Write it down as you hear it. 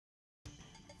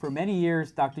For many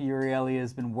years, Dr. Urieli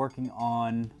has been working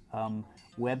on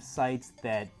websites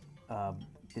that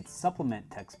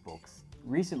supplement textbooks.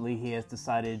 Recently, he has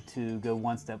decided to go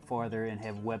one step farther and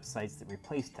have websites that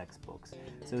replace textbooks.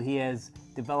 So he has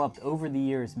developed over the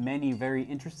years many very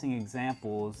interesting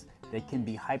examples that can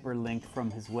be hyperlinked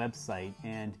from his website.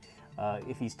 And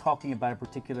if he's talking about a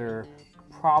particular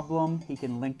problem, he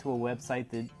can link to a website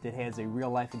that has a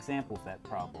real-life example of that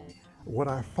problem. What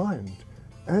I find,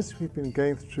 as we've been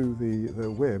going through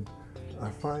the web, I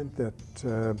find that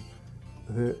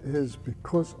there is,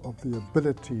 because of the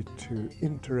ability to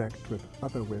interact with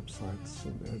other websites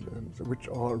and which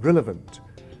are relevant,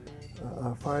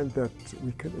 I find that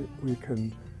we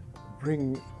can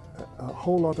bring a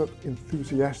whole lot of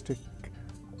enthusiastic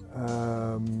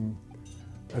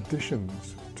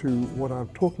additions to what I'm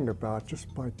talking about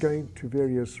just by going to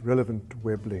various relevant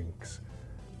web links.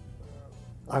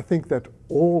 I think that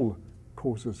all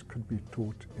courses could be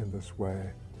taught in this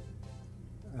way,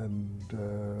 and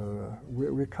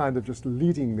we're kind of just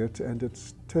leading it, and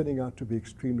it's turning out to be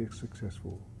extremely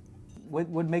successful.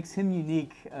 What makes him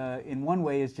unique in one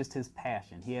way is just his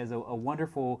passion. He has a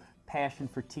wonderful passion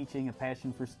for teaching, a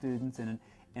passion for students, and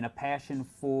a passion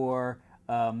for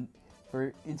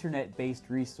internet-based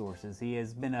resources. He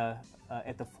has been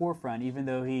at the forefront, even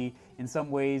though he in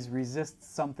some ways resists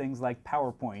some things like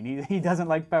PowerPoint. He doesn't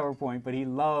like PowerPoint, but he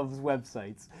loves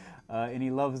websites, and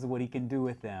he loves what he can do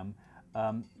with them.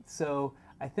 So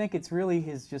I think it's really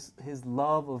his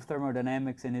love of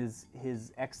thermodynamics and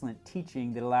his excellent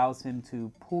teaching that allows him to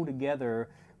pull together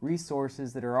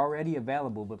resources that are already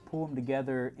available, but pull them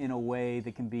together in a way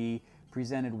that can be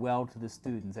presented well to the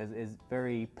students as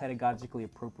very pedagogically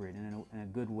appropriate and in a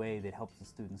good way that helps the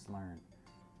students learn.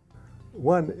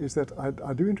 One is that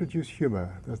I do introduce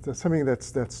humor. That's something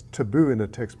that's taboo in a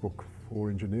textbook for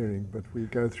engineering, but we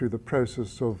go through the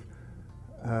process of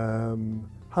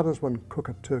how does one cook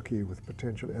a turkey with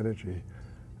potential energy,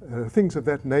 things of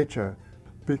that nature,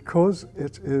 because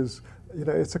it is,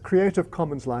 it's a Creative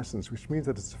Commons license, which means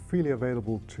that it's freely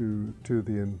available to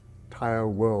the entire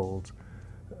world.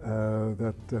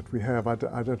 That we have. I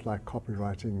don't like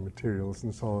copywriting materials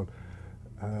and so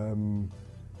on.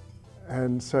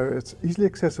 And so it's easily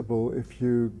accessible. If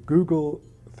you Google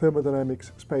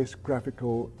thermodynamics space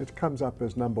graphical, it comes up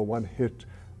as #1 hit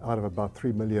out of about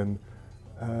 3 million.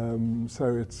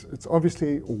 So it's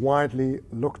obviously widely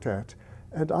looked at.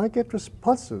 And I get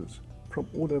responses from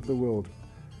all over the world.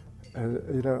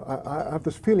 I have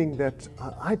this feeling that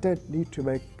I don't need to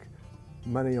make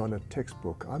money on a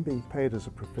textbook. I'm being paid as a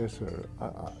professor.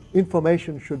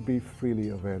 Information should be freely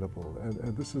available,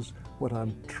 and this is what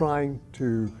I'm trying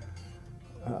to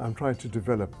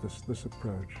develop, this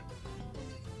approach.